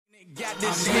Got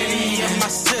this Henny in my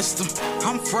system,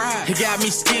 I'm fried. It got me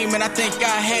scheming, I think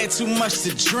I had too much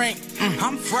to drink.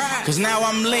 I'm fried. Cause now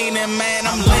I'm leaning, man,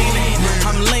 I'm leaning.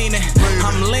 I'm leaning,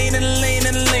 I'm leaning,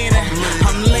 leaning, leaning.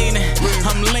 I'm leaning,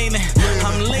 I'm leaning,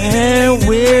 I'm leaning. And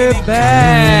we're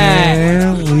back.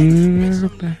 And we're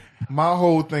back. My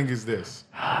whole thing is this.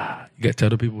 You gotta tell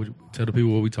the people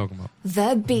what we talking about.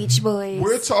 The Beech Boys.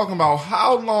 We're talking about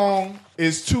how long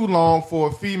is too long for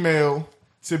a female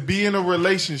to be in a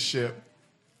relationship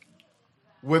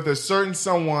with a certain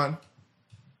someone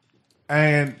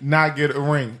and not get a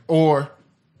ring. Or,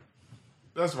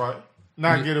 that's right,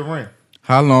 not get a ring.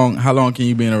 How long can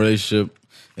you be in a relationship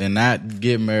and not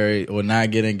get married or not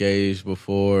get engaged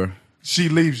before she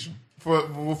leaves you,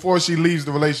 before she leaves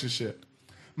the relationship?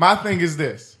 My thing is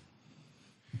this.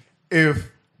 If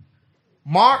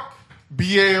Mark,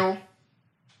 BL,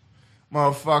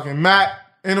 motherfucking Matt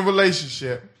in a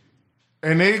relationship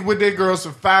and they with their girls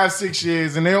for 5-6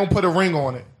 years and they don't put a ring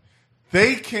on it,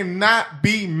 they cannot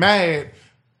be mad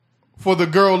for the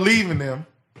girl leaving them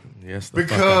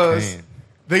because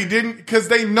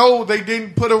they know they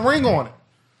didn't put a ring on it.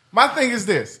 My thing is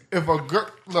this. If a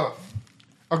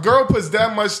girl puts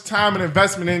that much time and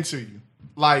investment into you,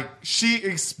 like she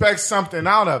expects something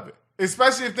out of it,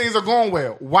 especially if things are going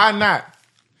well. Why not?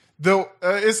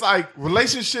 It's like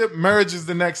relationship, marriage is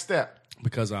the next step.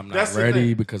 Because I'm not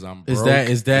ready, because I'm broke,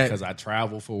 is that because I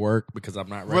travel for work, because I'm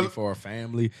not ready for a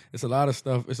family. It's a lot of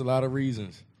stuff. It's a lot of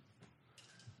reasons.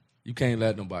 You can't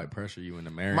let nobody pressure you into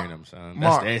marrying them, son.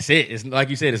 That's it. It's like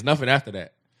you said, it's nothing after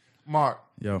that. Mark.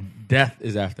 Yo. Death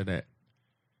is after that.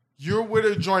 You're with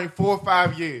a joint 4 or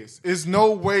 5 years. There's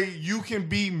no way you can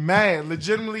be mad,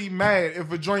 legitimately mad,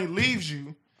 if a joint leaves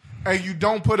you and you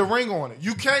don't put a ring on it.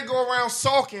 You can't go around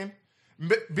sulking,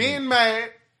 being mad,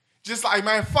 just like,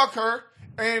 man, fuck her,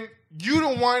 and you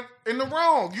the one in the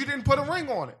wrong. You didn't put a ring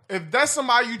on it. If that's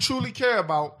somebody you truly care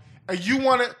about and you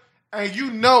want it, and you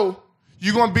know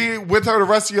you're going to be with her the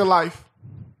rest of your life,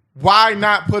 why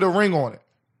not put a ring on it?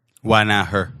 Why not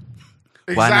her?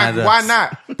 Exactly. Why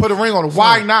not put a ring on it?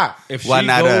 Why not? Why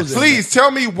not us? Please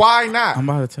tell me why not. I'm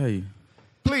about to tell you.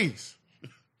 Please.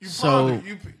 You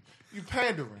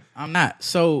pandering. I'm not.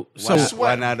 So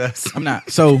why not us? I'm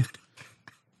not.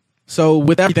 So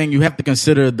with everything, you have to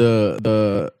consider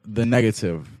the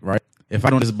negative, right? If I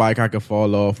get on this bike, I could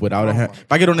fall off without a helmet.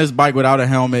 If I get on this bike without a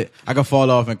helmet, I could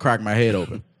fall off and crack my head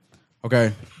open.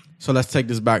 Okay? So let's take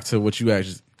this back to what you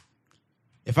asked.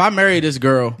 If I marry this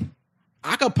girl,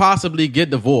 I could possibly get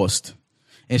divorced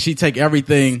and she take half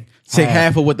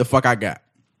of what the fuck I got.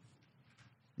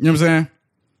 You know what I'm saying?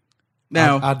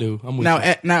 Now I do. I'm with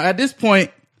you. Now at this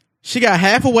point, she got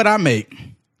half of what I make.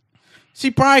 She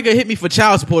probably could hit me for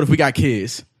child support if we got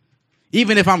kids.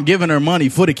 Even if I'm giving her money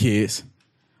for the kids.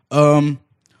 Who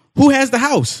has the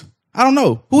house? I don't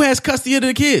know. Who has custody of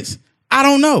the kids? I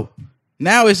don't know.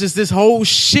 Now it's just this whole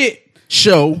shit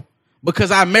show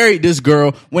because I married this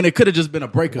girl when it could have just been a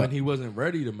breakup. When he wasn't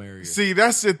ready to marry her. See,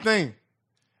 that's the thing.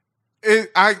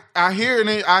 I hear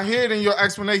it in your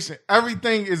explanation.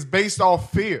 Everything is based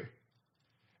off fear.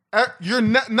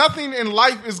 Nothing in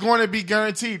life is going to be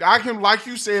guaranteed. I can, like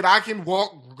you said, I can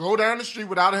go down the street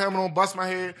without a helmet on, bust my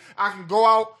head. I can go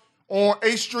out on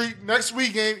 8th Street next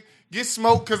weekend, get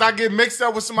smoked because I get mixed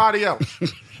up with somebody else.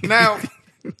 Now,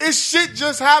 shit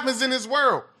just happens in this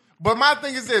world. But my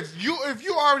thing is this: if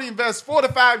you already invest 4 to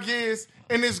 5 years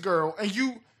in this girl, and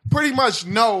you pretty much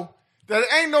know that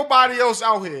ain't nobody else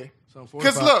out here.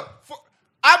 Because look,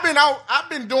 I've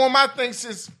been doing my thing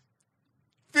since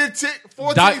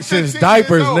 14, 15 since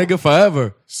diapers, nigga,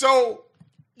 forever. So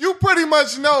you pretty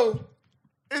much know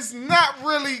it's not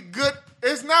really good.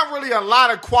 It's not really a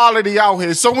lot of quality out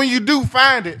here. So when you do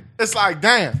find it, it's like,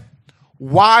 damn,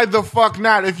 why the fuck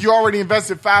not? If you already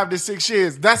invested 5 to 6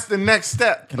 years, that's the next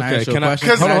step. Can I ask you a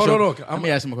question? Hold on. Let me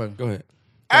ask him a question. Go ahead.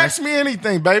 Ask me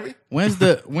anything, baby. When's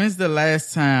the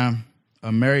last time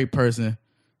a married person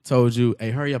told you,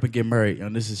 "Hey, hurry up and get married"? You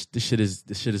know, this shit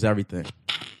is everything.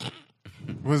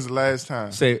 When's the last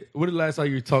time? What the last time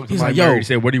you talked to He's my like, married? He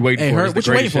said, "What are you waiting for?" What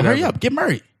you waiting for? Hurry up, get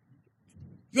married.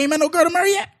 You ain't met no girl to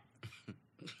marry yet.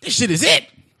 This shit is it.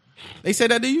 They said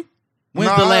that to you?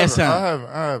 When's the last time?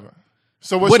 I haven't.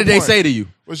 So what did they say to you?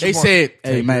 They said,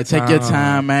 "Hey man, take your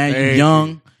time, man. You young.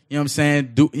 You know what I'm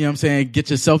saying? You know what I'm saying? Get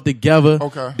yourself together.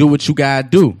 Okay. Do what you gotta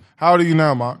do." How old are you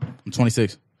now, Mark? I'm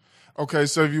 26. Okay,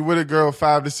 so if you with a girl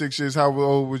 5 to 6 years, how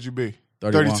old would you be?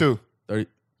 31.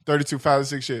 32, 5 to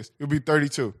 6 years. You'll be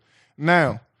 32.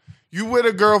 Now, you with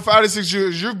a girl 5 to 6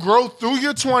 years, you grow through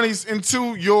your 20s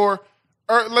into your,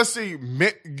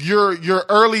 your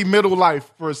early middle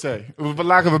life, per se, for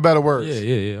lack of a better word.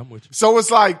 Yeah, I'm with you. So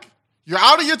it's like, You're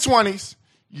out of your 20s.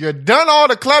 You're done all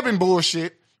the clubbing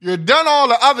bullshit. You're done all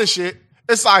the other shit.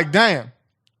 It's like, damn,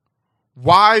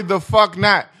 why the fuck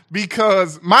not?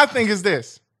 Because my thing is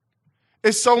this.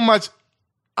 It's so much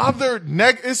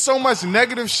it's so much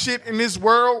negative shit in this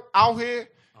world out here.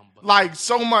 Like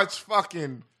so much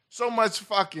fucking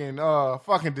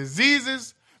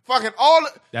diseases. Fucking all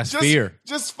that's fear.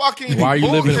 Just fucking. Why are you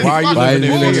living? bullshit. Why are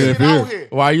you living in fear?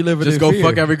 Why are you living in fear? Just go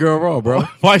fuck every girl raw, bro.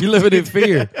 Why are you living in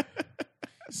fear?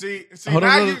 See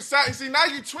now you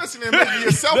twisting and making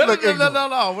yourself look ignorant.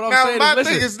 No. What I'm now saying my is,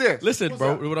 thing is this. Listen, What's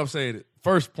bro. that? What I'm saying.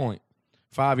 First point.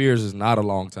 5 years is not a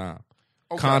long time.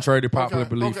 Okay. Contrary to popular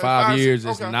belief, 5 years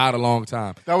is not a long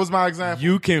time. That was my example.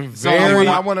 You can I very.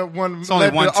 want to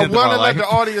let the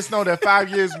audience know that 5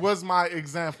 years was my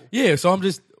example. Yeah, so I'm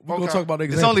just. We're going to talk about the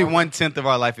It's example. only 1/10 of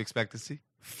our life expectancy.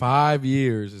 5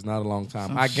 years is not a long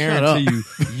time. I guarantee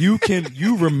you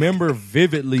you remember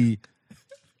vividly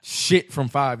shit from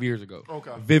 5 years ago.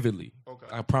 Okay. Vividly. Okay.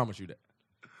 I promise you that.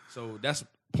 So that's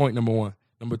point number one.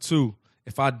 Number two,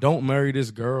 if I don't marry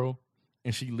this girl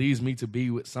and she leaves me to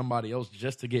be with somebody else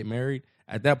just to get married,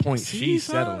 at that point she's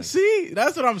settling. See,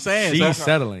 that's what I'm saying. She's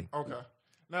settling. Okay.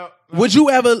 Now, Would you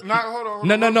ever? hold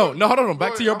on. Hold on.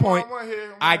 Back to your point.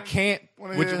 I can't.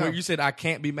 can't. When you said I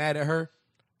can't be mad at her,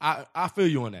 I feel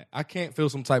you on that. I can't feel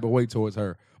some type of way towards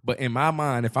her. But in my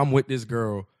mind, if I'm with this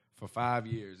girl for 5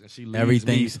 years and she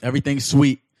leaves everything's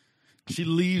sweet. She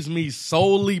leaves me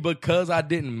solely because I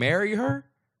didn't marry her.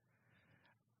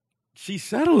 She's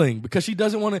settling because she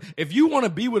doesn't want to. If you want to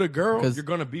be with a girl, you're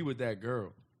going to be with that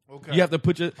girl. Okay. You have to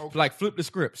put flip the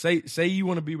script. Say you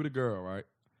want to be with a girl, right?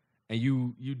 And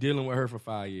you dealing with her for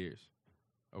 5 years,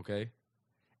 okay?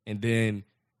 And then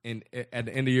at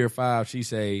the end of year 5, she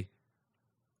say,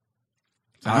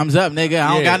 "Time's up, nigga.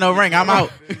 I don't got no ring. I'm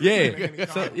out."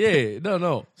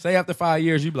 No. Say after 5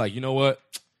 years, you be like, you know what?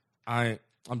 I'm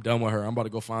done with her. I'm about to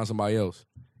go find somebody else.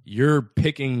 You're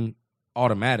picking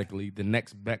automatically the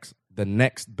next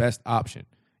best option.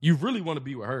 You really want to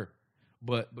be with her,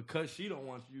 but because she don't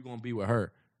want you, you're gonna be with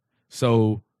her.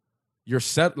 So you're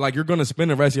set. Like you're gonna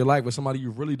spend the rest of your life with somebody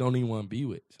you really don't even want to be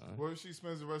with. Son. What if she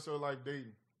spends the rest of her life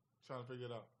dating, trying to figure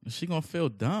it out? She gonna feel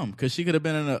dumb because she could have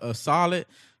been in a solid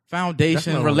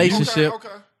foundation relationship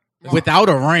without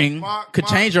a ring. Could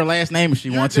change her last name if she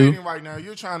want to. Right now,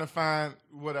 you're trying to find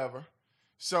whatever.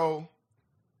 So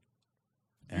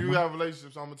you have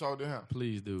relationships. I'm gonna talk to him.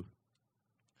 Please do.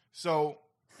 So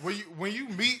when you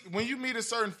meet a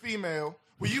certain female,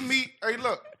 hey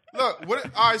look, all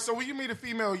right. So when you meet a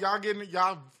female,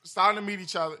 y'all starting to meet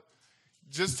each other,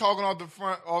 just talking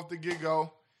off the get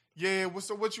go. Yeah,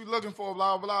 what you looking for?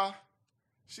 Blah blah.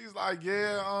 She's like,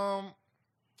 yeah.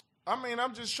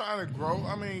 I'm just trying to grow.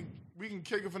 We can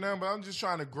kick it for now, but I'm just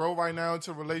trying to grow right now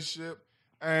into a relationship.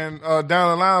 And down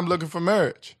the line, I'm looking for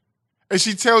marriage. And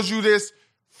she tells you this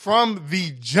from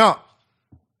the jump.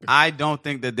 I don't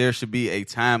think that there should be a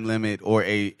time limit or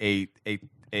a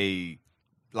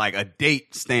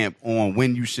date stamp on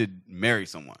when you should marry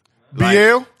someone.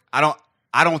 BL? I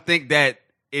don't think that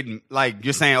it, like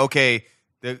you're saying, okay,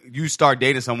 you start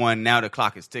dating someone, now the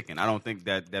clock is ticking. I don't think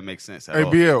that makes sense at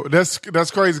all. BL, that's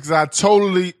crazy because I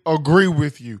totally agree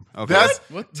with you. Okay.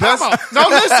 Listen.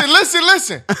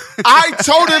 I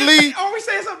totally. Are we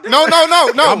saying something No.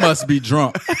 I must be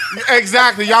drunk.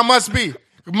 Exactly, y'all must be.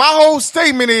 My whole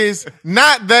statement is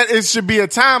not that it should be a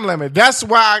time limit. That's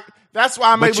why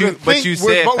I'm able to think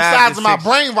with both sides of my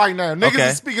brain right now.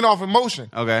 Niggas is speaking off emotion.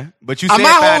 Okay, but you said my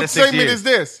 5 whole to 6 statement years. is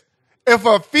this: if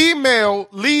a female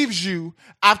leaves you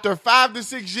after 5 to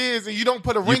 6 years and you don't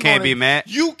put a ring on it, you can't be mad.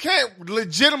 You can't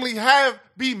legitimately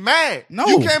be mad. No,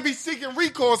 you can't be seeking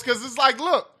recourse because it's like,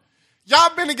 look,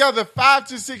 y'all been together 5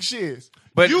 to 6 years,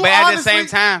 but at the same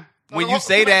time. When you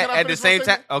say that at the same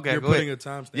time, okay, you're go putting ahead. a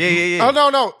timestamp. Yeah. Oh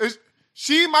no,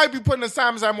 she might be putting a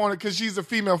timestamp on it because she's a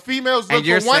female. Females look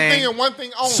for one thing and one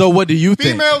thing only. So what do you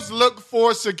think? Females look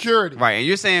for security, Right? And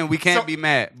you're saying we can't be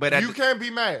mad, but you can't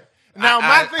be mad. Now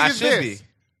my thing is this.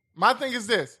 My thing is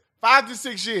this: 5 to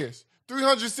 6 years,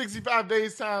 365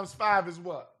 days times 5 is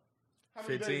what?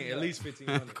 15, at least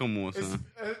 1,500. Come on, son.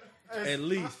 At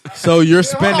least. So you're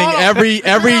spending every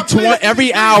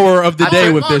hour of the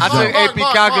day with this. I took AP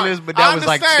calculus, but that was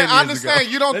like 10 years ago. I understand.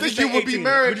 You don't think you would be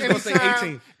married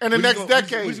anytime in the next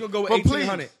decade. We're just gonna go with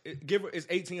 1,800. It's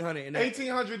 1,800 in that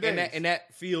 1,800 days in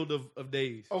that field of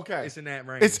days. Okay, it's in that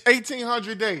range. It's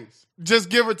 1,800 days, just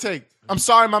give or take. I'm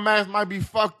sorry, my math might be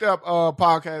fucked up,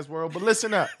 podcast world, but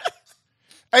listen up.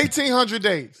 1,800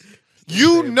 days.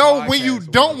 You know when you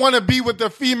don't want to be with the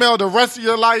female the rest of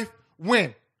your life.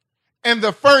 When? In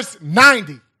the first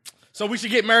 90. So we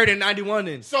should get married in 91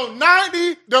 then. So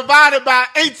 90 divided by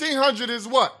 1800 is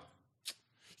what?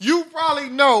 You probably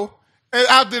know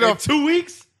after the 2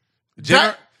 weeks?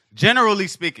 Generally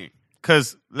speaking,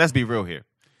 because let's be real here.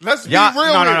 Let's be real.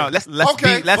 No. Let's be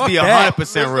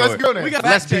 100% real. Let's go there.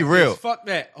 Let's be real. Fuck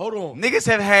that. Hold on. Niggas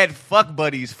have had fuck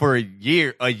buddies for a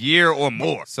year or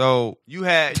more. So you'll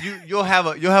have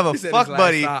a fuck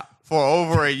buddy for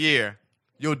over a year.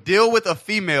 You'll deal with a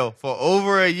female for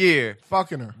over a year,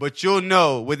 fucking her, but you'll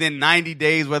know within 90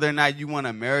 days whether or not you want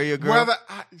to marry a girl.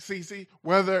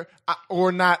 Whether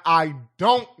or not I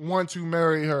don't want to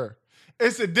marry her.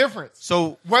 It's a difference.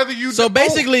 So whether you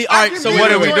basically, all right. So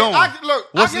what are we doing?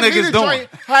 What's niggas doing?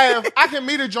 I can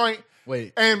meet a joint.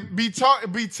 Wait. And be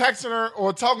texting her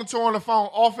or talking to her on the phone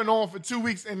off and on for 2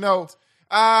 weeks and know,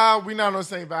 we not on the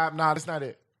same vibe. Nah, that's not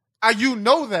it. You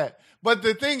know that. But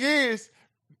the thing is,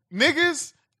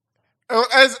 niggas,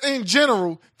 as in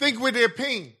general, think with their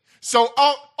peen. So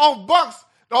off bucks,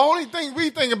 the only thing we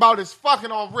think about is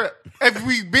fucking off rip. If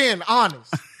we being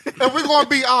honest. If we're going to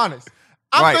be honest.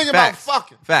 I'm thinking about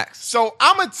fucking. Facts. So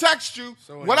I'm going to text you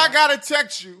what I got to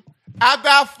text you. After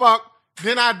I fuck,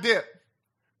 then I dip.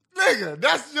 Nigga,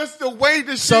 that's just the way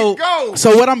the shit goes.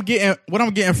 So what I'm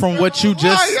getting from what you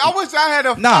just... I wish I had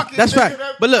a fucking that's nigga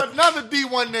right. But look, another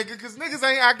D1 nigga, because niggas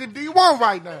ain't acting D1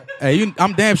 right now. Hey,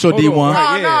 I'm damn sure Hold D1.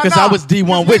 on. Because I was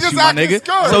D1 with you, my nigga.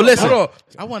 Good. So listen,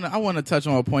 I want to touch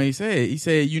on a point he said. He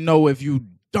said, you know, if you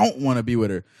don't want to be with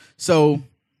her. So,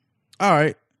 all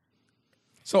right.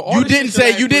 So you didn't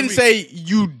say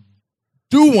you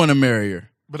do want to marry her.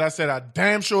 But I said I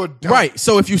damn sure don't. Right.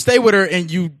 So if you stay with her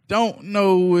and you don't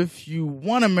know if you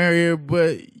want to marry her,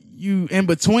 but you in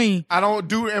between. I don't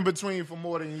do in between for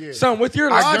more than a year. Son, with your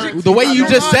logic. The way you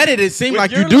just said it seemed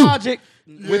like you do.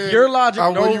 With your logic,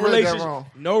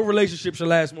 no relationship should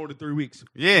last more than 3 weeks.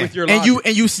 Yeah. With your logic.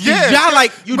 And you jive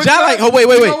like. Oh, wait.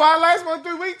 You know why it lasts more than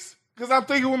 3 weeks? Because I'm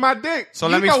thinking with my dick. So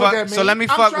let me fuck with you. Let me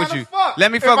fuck with you.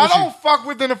 If I don't fuck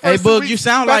within the first 2 weeks, you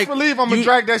sound best like believe I'm gonna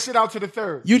drag that shit out to the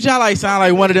third. You sound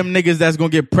like one of them niggas that's gonna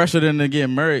get pressured into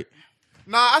getting married.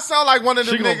 Nah, I sound like one of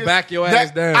them niggas. She niggas. Gonna back your ass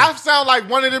down. I sound like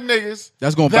one of them niggas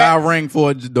that's gonna buy a ring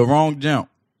for the wrong jump.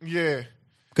 Yeah.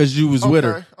 Because you was with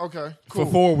her. Okay. Cool.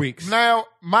 For 4 weeks. Now,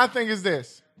 my thing is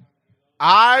this.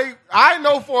 I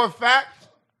know for a fact.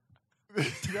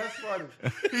 That's funny.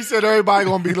 He said everybody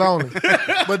gonna be lonely,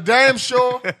 but damn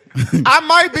sure I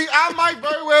might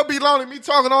very well be lonely. Me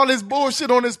talking all this bullshit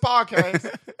on this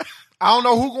podcast. I don't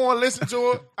know who gonna listen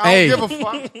to it. I don't give a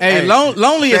fuck. Hey,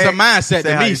 lonely is a mindset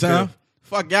to me, son.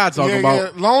 Fuck y'all talking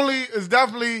about. Yeah, lonely is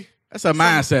definitely that's a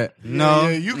mindset. No,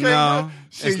 you can't. No,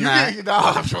 shit, you not. can't.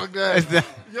 Nah, fuck that.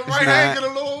 Your right hand get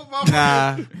a little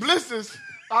motherfucker blisters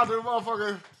out of the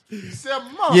motherfucker.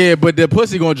 7 months. Yeah, but the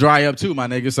pussy gonna dry up too, my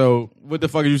nigga. So what the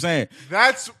fuck are you saying?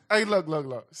 Hey,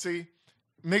 look. See,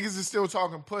 niggas is still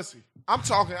talking pussy. I'm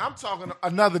talking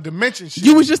another dimension shit.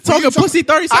 You was just talking pussy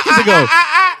 30 seconds ago.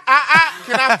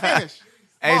 Can I finish?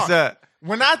 Hey, sir.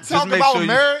 When I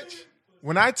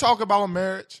talk about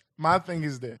marriage, my thing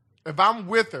is this. If I'm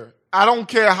with her, I don't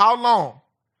care how long.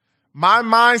 My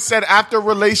mindset after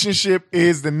relationship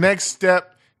is the next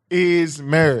step is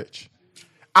marriage.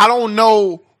 I don't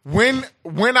know when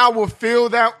I will feel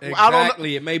that. Exactly. I don't know.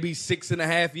 It may be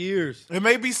 6.5 years. It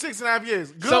may be 6.5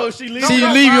 years. Good. So she leaves.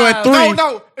 Leave you at 3.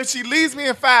 No. If she leaves me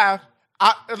in 5,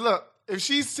 look. If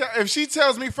she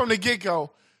tells me from the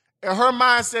get-go, her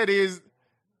mindset is,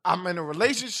 I'm in a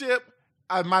relationship.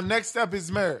 My next step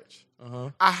is marriage.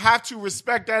 I have to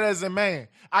respect that as a man.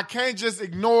 I can't just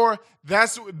ignore.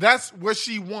 That's what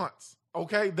she wants.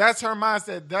 Okay, that's her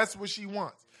mindset. That's what she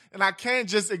wants, and I can't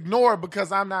just ignore it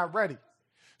because I'm not ready.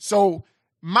 So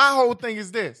my whole thing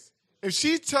is this: if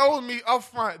she told me up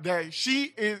front that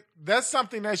that's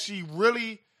something that she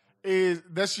really is,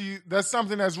 that's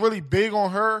something that's really big on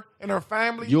her and her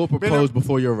family. You'll propose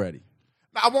before you're ready.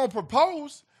 I won't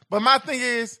propose, but my thing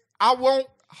is, I won't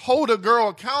hold a girl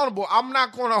accountable. I'm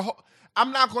not gonna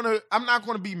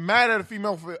be mad at a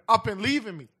female for up and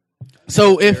leaving me.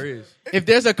 So if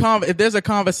there's a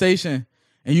conversation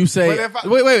and you say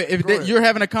if you're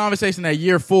having a conversation at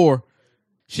year 4.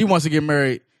 She wants to get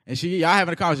married, and y'all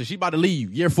having a conversation. She about to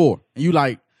leave year 4, and you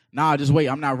like, nah, just wait.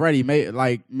 I'm not ready.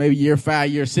 Maybe year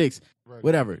 5, year 6,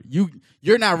 whatever.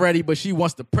 You're not ready, but she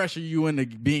wants to pressure you into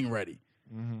being ready,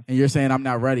 and you're saying I'm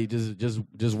not ready.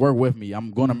 Just work with me.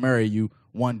 I'm going to marry you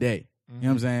one day. You know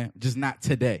what I'm saying? Just not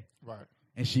today. Right.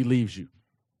 And she leaves you.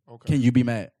 Okay. Can you be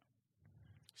mad?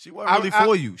 She wasn't really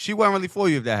for you. She wasn't really for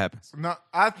you if that happens. No,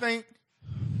 I think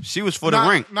she was for the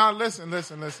ring. No, listen.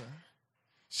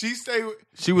 She stayed.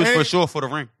 She was for sure for the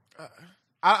ring.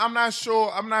 I'm not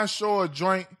sure a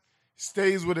joint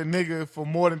stays with a nigga for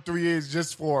more than 3 years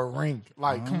just for a ring.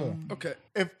 Like, come on. Okay.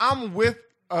 If I'm with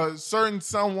a certain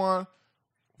someone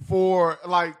for,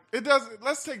 like, it doesn't,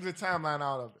 let's take the timeline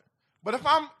out of it. But if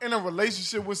I'm in a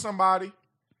relationship with somebody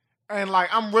and, like,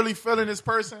 I'm really feeling this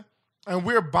person and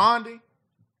we're bonding,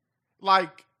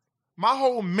 like, my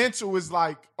whole mental is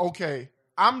like, okay,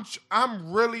 I'm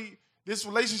really, this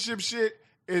relationship shit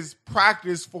is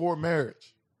practice for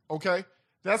marriage. Okay?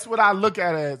 That's what I look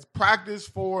at it as, practice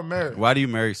for marriage. Why do you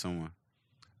marry someone?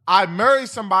 I marry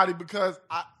somebody because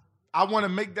I want to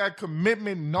make that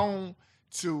commitment known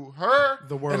to her,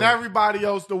 the world, and everybody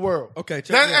else, the world. Okay,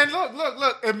 and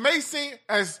look. It may seem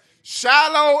as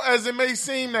shallow as it may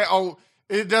seem that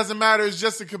it doesn't matter. It's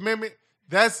just a commitment.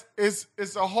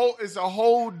 It's a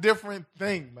whole different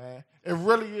thing, man. It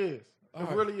really is.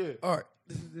 Really is. All right.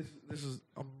 This is.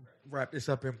 I'm wrap this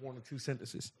up in 1 or 2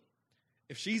 sentences.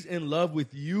 If she's in love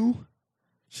with you,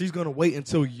 she's gonna wait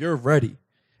until you're ready.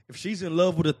 If she's in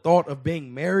love with the thought of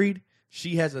being married,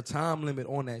 she has a time limit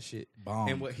on that shit. Bomb.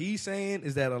 And what he's saying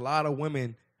is that a lot of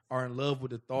women are in love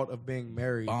with the thought of being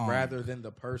married rather than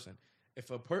the person.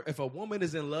 If a woman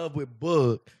is in love with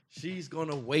Bug, she's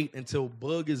gonna wait until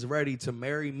Bug is ready to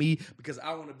marry me because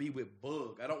I want to be with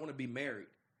Bug. I don't want to be married.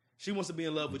 She wants to be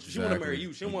in love with you. She want to marry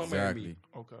you. She don't want to marry me.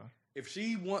 Okay.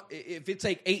 If it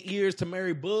take 8 years to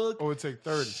marry Bug, or it take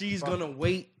 30, she's gonna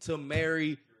wait to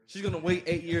marry. She's gonna wait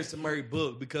 8 years to marry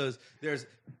Bug because there's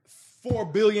 4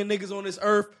 billion niggas on this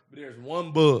earth, but there's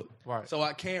one Bug. Right. So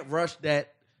I can't rush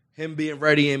that. Him being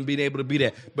ready and being able to be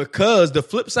that. Because the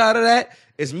flip side of that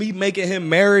is me making him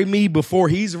marry me before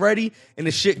he's ready and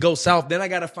the shit goes south. Then I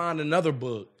got to find another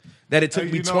Bug that it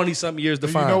took me 20-something years to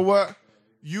find. You know what?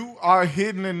 You are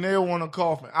hitting the nail on the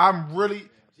coffin.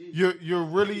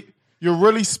 You're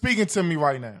really speaking to me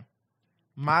right now.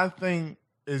 My thing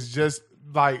is just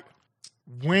like,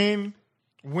 when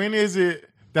is it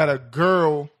that a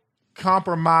girl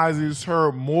compromises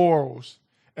her morals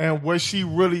and what she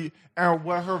really and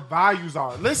what her values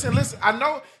are? Listen. I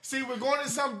know. See, we're going into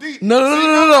something deep. No.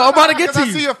 I'm about to get to you. I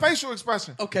see your facial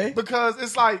expression. Okay. Because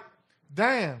it's like,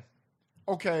 damn.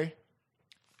 Okay.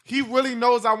 He really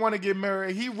knows I want to get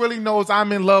married. He really knows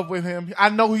I'm in love with him. I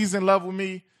know he's in love with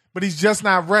me, but he's just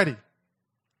not ready.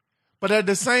 But at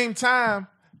the same time,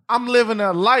 I'm living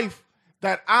a life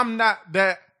that I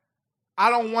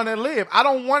don't want to live. I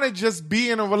don't want to just be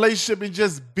in a relationship and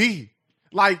just be.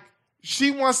 Like,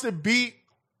 she wants to be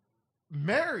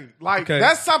married. Like,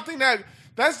 that's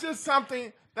just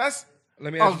something that's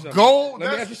Let me ask you goal.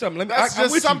 Let me ask you something. That's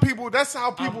just some people. That's how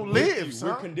people live.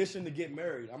 We're conditioned to get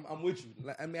married. I'm with you.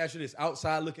 Let me ask you this: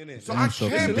 outside looking in. So I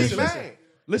can't be mad.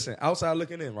 Listen, outside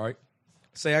looking in, right?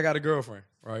 Say I got a girlfriend,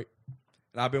 right?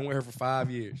 And I've been with her for 5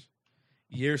 years.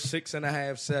 Year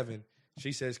 6.5, 7,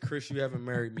 she says, "Chris, you haven't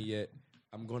married me yet.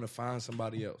 I'm going to find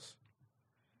somebody else."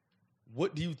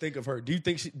 What do you think of her? Do you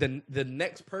think the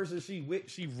next person she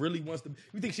with, she really wants to?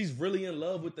 You think she's really in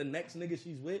love with the next nigga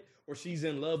she's with, or she's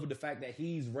in love with the fact that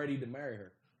he's ready to marry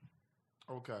her?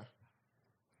 Okay,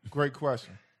 great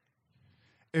question.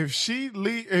 If she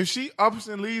ups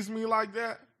and leaves me like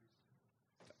that,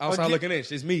 outside looking in,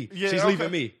 she's me. Yeah, she's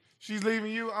leaving me. She's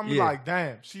leaving you. I'm like,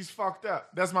 damn, she's fucked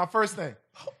up. That's my first thing.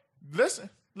 Listen.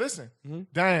 Mm-hmm.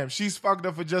 Damn, she's fucked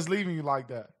up for just leaving you like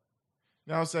that.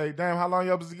 Now say, damn, how long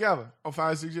y'all was together?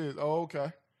 5, 6 years. Oh,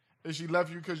 okay. And she left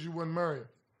you because you wouldn't marry her.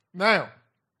 Now,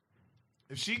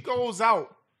 if she goes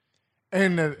out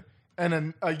and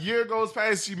a year goes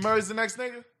past, she marries the next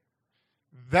nigga,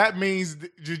 that means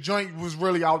your joint was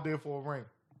really out there for a ring.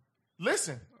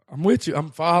 Listen. I'm with you. I'm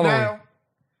following. Now,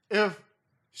 if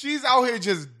she's out here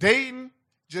just dating,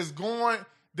 just going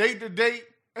date to date,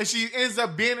 and she ends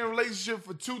up being in a relationship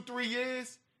for 2-3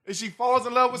 years, and she falls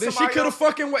in love with somebody, she could have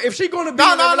fucking. If she gonna be, listen.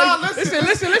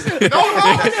 No,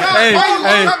 hey,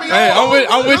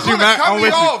 I'm with you, man. I'm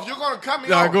with you. You're gonna cut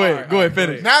me off. Go ahead,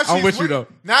 finish. I'm with you though.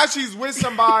 Now she's with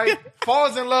somebody,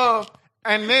 falls in love,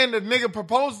 and then the nigga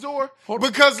proposed to her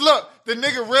because look, the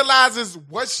nigga realizes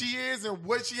what she is and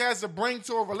what she has to bring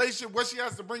to a relationship, what she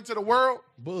has to bring to the world.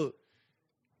 But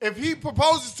if he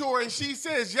proposes to her and she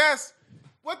says yes,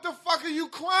 what the fuck are you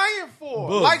crying for?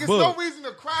 It's no reason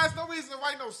to cry. It's no reason to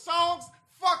write no songs.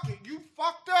 Fuck it. You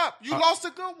fucked up. You lost a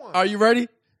good one. Are you ready?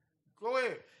 Go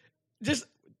ahead. Just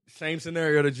same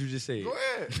scenario that you just said. Go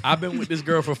ahead. I've been with this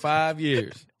girl for 5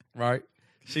 years, right?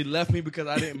 She left me because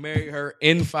I didn't marry her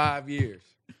in 5 years,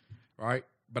 right?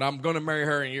 But I'm going to marry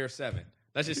her in year 7.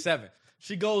 That's just 7.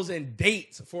 She goes and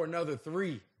dates for another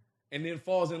 3. And then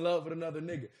falls in love with another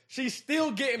nigga. She's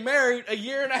still getting married a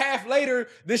year and a half later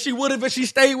than she would have if she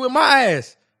stayed with my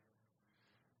ass.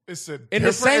 It's a in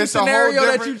the same scenario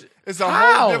that you. It's a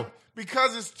whole different.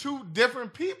 because it's two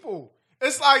different people.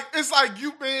 It's like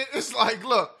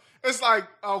look, it's like,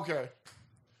 okay,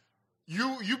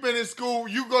 you've been in school,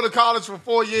 you go to college for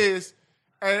 4 years,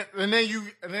 and then you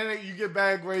get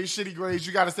bad grades, shitty grades,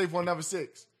 you got to stay for another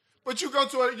 6. But you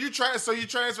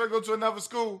transfer, go to another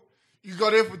school, you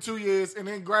go there for 2 years, and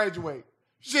then graduate.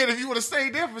 Shit, if you would have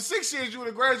stayed there for 6 years, you would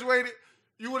have graduated.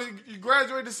 You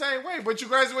graduated the same way, but you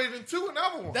graduated into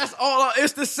another one. That's all.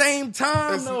 It's the same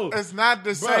time, though. It's not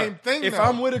the same thing. If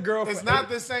I'm with a girl, it's not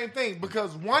the same thing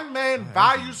because one man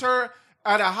values her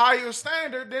at a higher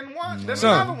standard than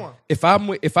another one. If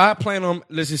I plan on,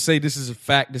 let's just say this is a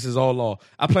fact, this is all law.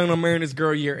 I plan on marrying this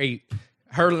girl year 8.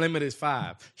 Her limit is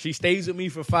 5. She stays with me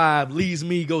for 5, leaves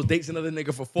me, goes dates another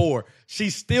nigga for 4.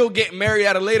 She's still getting married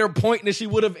at a later point than she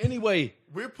would have anyway.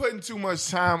 We're putting too much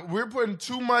time. We're putting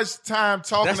too much time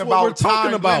talking That's about what we're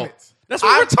talking time about. limits. That's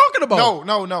what we're talking about.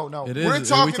 No. It is. We're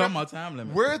talking about time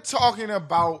limits. We're talking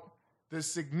about the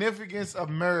significance of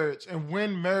marriage and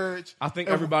when marriage. I think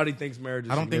everybody thinks marriage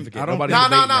is significant. No,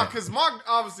 because Mark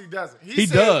obviously doesn't. He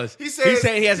does. He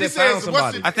said he hasn't found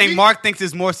somebody. I think Mark thinks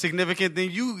it's more significant than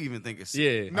you even think it's.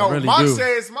 Yeah. No, really Mark do.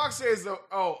 says,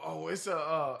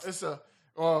 it's a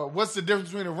what's the difference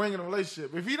between a ring and a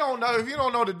relationship? If you don't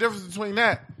know the difference between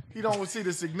that, he don't see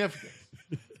the significance.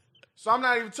 So I'm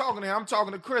not even talking to him. I'm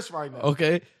talking to Chris right now.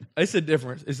 Okay, it's a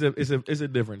difference. It's a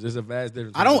difference. It's a vast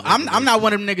difference. I'm not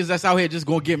one of them niggas that's out here just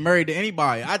gonna get married to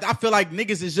anybody. I feel like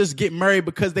niggas is just getting married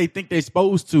because they think they're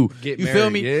supposed to. You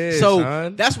feel me? Yeah, so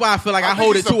son. that's why I feel like I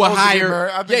hold it to a higher.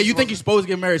 Yeah, you think you're supposed to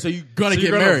get married, so you're gonna get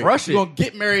married. Rush it. You're gonna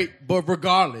get married, but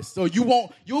regardless, so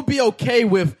you'll be okay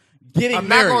with getting I'm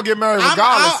married. not gonna get married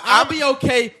regardless. I'll be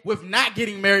okay with not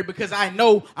getting married because I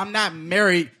know I'm not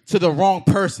married to the wrong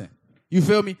person. You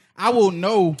feel me? I will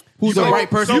know who's the right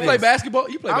person. You play basketball?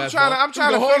 You play basketball. I'm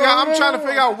trying to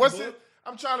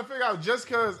figure out just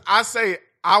because I say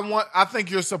I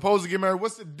think you're supposed to get married.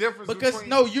 What's the difference? Because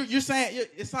no, you're saying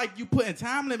it's like you putting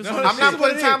time limits. No, on I'm shit. not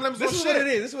putting time limits on This is shit. what it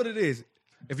is. This is what it is.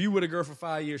 If you with a girl for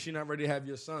 5 years, she not ready to have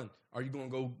your son. Are you gonna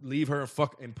go leave her and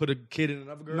fuck and put a kid in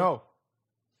another girl? No.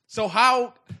 So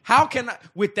how can I,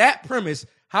 with that premise,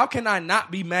 how can I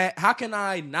not be mad? How can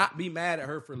I not be mad at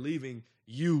her for leaving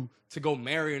you to go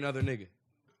marry another nigga?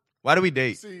 Why do we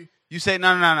date? See, You say no.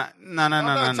 I'm not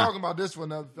talking about this one.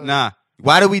 Nah.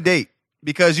 Why do we date?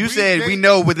 Because you said we date-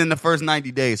 know within the first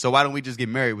 90 days. So why don't we just get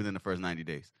married within the first 90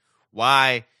 days?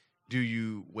 Why do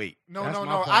you wait? No. That's my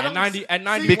point. I don't. At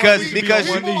 90 Because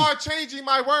people are changing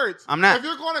my words. I'm not. If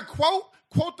you're going to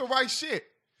quote the right shit.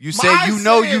 You say you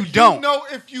know you don't. You know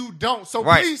if you don't. So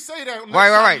Right. please say that. next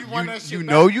Right. time You, run that shit You back.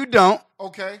 know you don't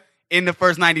Okay. in the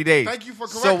first 90 days. Thank you for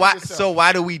correcting yourself. So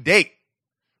why do we date?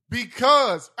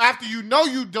 Because after you know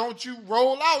you don't, you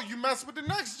roll out. You mess with the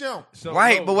next jump. So,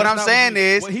 Right, no, but what that's I'm not saying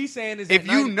is, what he's saying is if at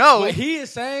you 90 know- what he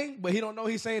is saying, but he don't know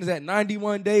he's saying is at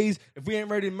 91 days, if we ain't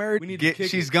ready to marry, we need to kick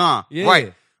She's it. gone. Yeah.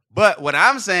 Right. But what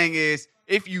I'm saying is,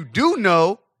 if you do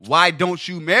know, why don't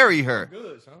you marry her?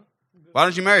 Good, son. Why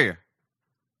don't you marry her?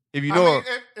 If you I know mean,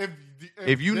 her.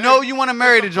 If you know you want to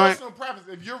marry the joint, personal preference.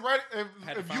 If you're ready,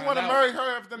 Had to if you find want to out. marry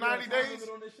her after 90 days,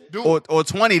 do it. or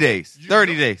 20 days,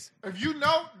 30 days. If you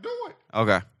know, do it.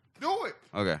 Okay. Do it.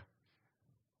 Okay.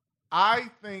 I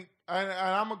think, and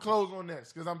I'm gonna close on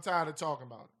this because I'm tired of talking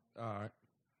about it. All right.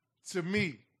 To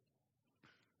me,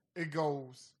 it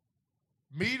goes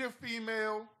meet a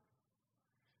female,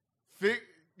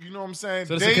 you know what I'm saying?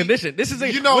 So it's a condition. This is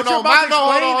a you know, what no, you're about to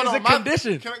hold explain on, is a my-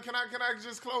 condition. Can I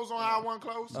just close on how I want to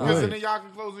close? Go Because ahead. then y'all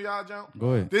can close on y'all jump.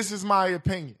 Go ahead. This is my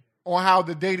opinion on how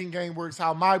the dating game works,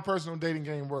 how my personal dating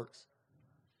game works.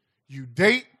 You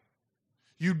date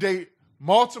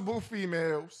multiple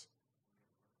females.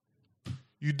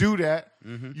 You do that.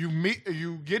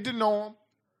 You get to know them.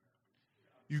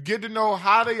 You get to know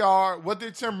how they are, what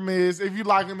their temperament is, if you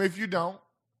like them, if you don't.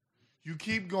 You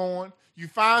keep going. You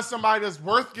find somebody that's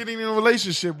worth getting in a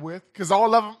relationship with, because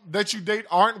all of them that you date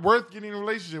aren't worth getting in a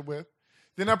relationship with.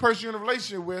 Then that person you're in a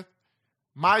relationship with,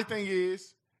 my thing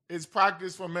is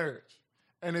practice for marriage.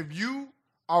 And if you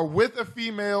are with a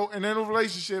female and in a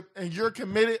relationship and you're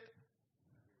committed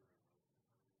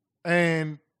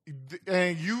and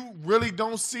you really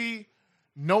don't see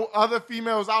no other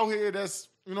females out here that's,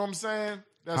 you know what I'm saying,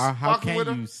 that's How fucking can with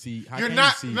them. you see? How You're can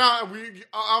not. you see? No,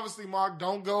 obviously, Mark.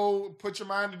 Don't go put your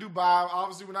mind to Dubai.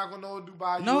 Obviously, we're not gonna know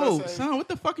Dubai. No, USA. son, what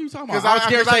the fuck are you talking 'Cause about?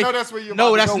 I know that's where you're No,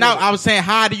 about to that's go not. with it. I was saying,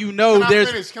 how do you know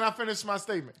Can I finish my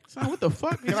statement? Son, what the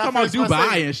fuck? He's Can I talking about finish my Dubai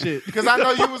statement? and shit. Because I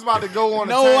know you was about to go on.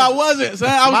 No, a tangent. I wasn't, son.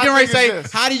 I was My getting ready to thing say, is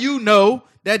this. how do you know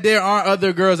that there aren't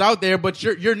other girls out there, but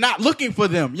you're not looking for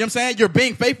them? You know what I'm saying? You're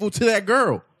being faithful to that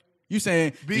girl. You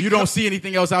saying you don't see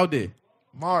anything else out there.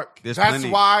 Mark, There's that's plenty.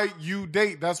 why you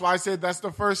date. That's why I said that's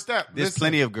the first step. There's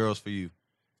plenty of girls for you.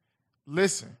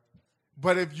 Listen,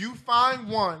 but if you find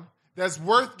one that's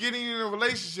worth getting in a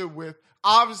relationship with,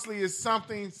 obviously it's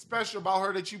something special about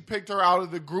her that you picked her out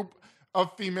of the group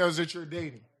of females that you're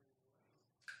dating.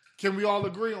 Can we all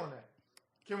agree on that?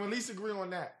 Can we at least agree on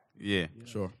that? Yeah.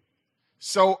 Sure.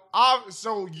 So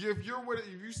if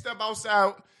you step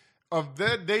outside of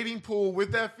that dating pool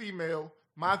with that female,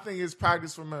 my thing is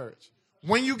practice for marriage.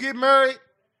 When you get married,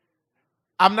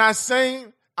 I'm not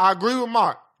saying, I agree with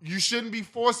Mark. You shouldn't be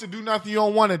forced to do nothing you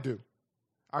don't want to do.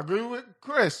 I agree with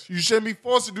Chris. You shouldn't be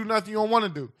forced to do nothing you don't want to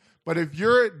do. But if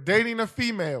you're dating a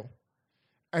female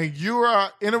and you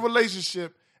are in a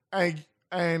relationship and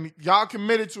y'all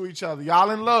committed to each other, y'all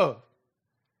in love,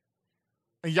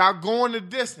 and y'all going the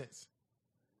distance,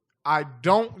 I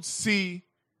don't see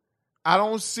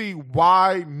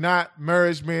why not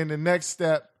marriage being the next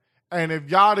step. And if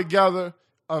y'all together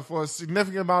for a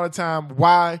significant amount of time,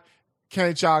 why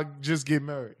can't y'all just get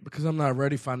married? Because I'm not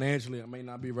ready financially. I may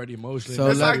not be ready emotionally. So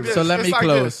let me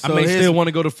close. I may still want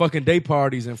to go to fucking day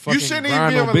parties and fucking. You shouldn't even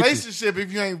grind be in a on bitches. relationship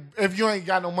if you ain't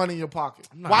got no money in your pocket.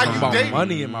 Why you about dating?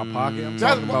 money in my pocket? I'm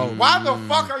talking about. Why the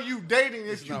fuck are you dating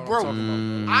if you not what broke? I'm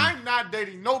talking I'm not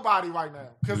dating nobody right now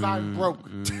because I'm broke.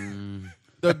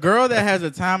 The girl that has a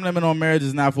time limit on marriage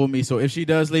is not for me. So if she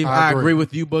does leave, I agree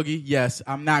with you, Boogie. Yes,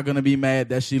 I'm not going to be mad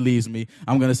that she leaves me.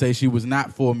 I'm going to say she was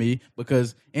not for me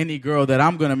because any girl that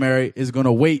I'm going to marry is going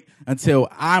to wait until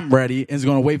I'm ready and is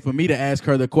going to wait for me to ask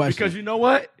her the question. Because you know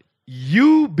what?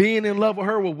 You being in love with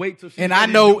her will wait till she's and ready I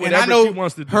to know, do whatever she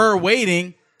wants to do. her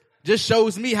waiting just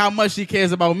shows me how much she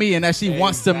cares about me and that she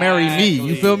wants to marry me.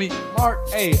 You feel me? Mark,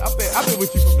 hey, I've been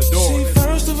with you from the door. See,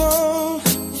 first of all,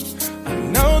 I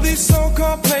know these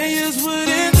so-called players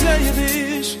wouldn't tell you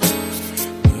this,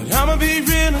 but I'ma be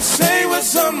real and say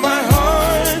what's on my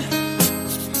heart.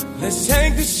 Let's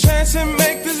take this chance and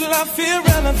make this love feel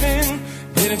relevant.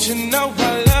 Didn't you know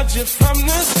I loved you from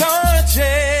the start,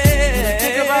 yeah?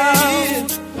 Think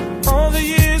about all the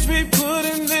years we put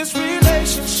in this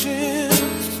relationship.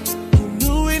 Who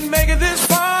knew we'd make it this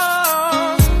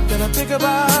far? Then I think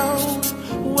about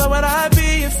where would I be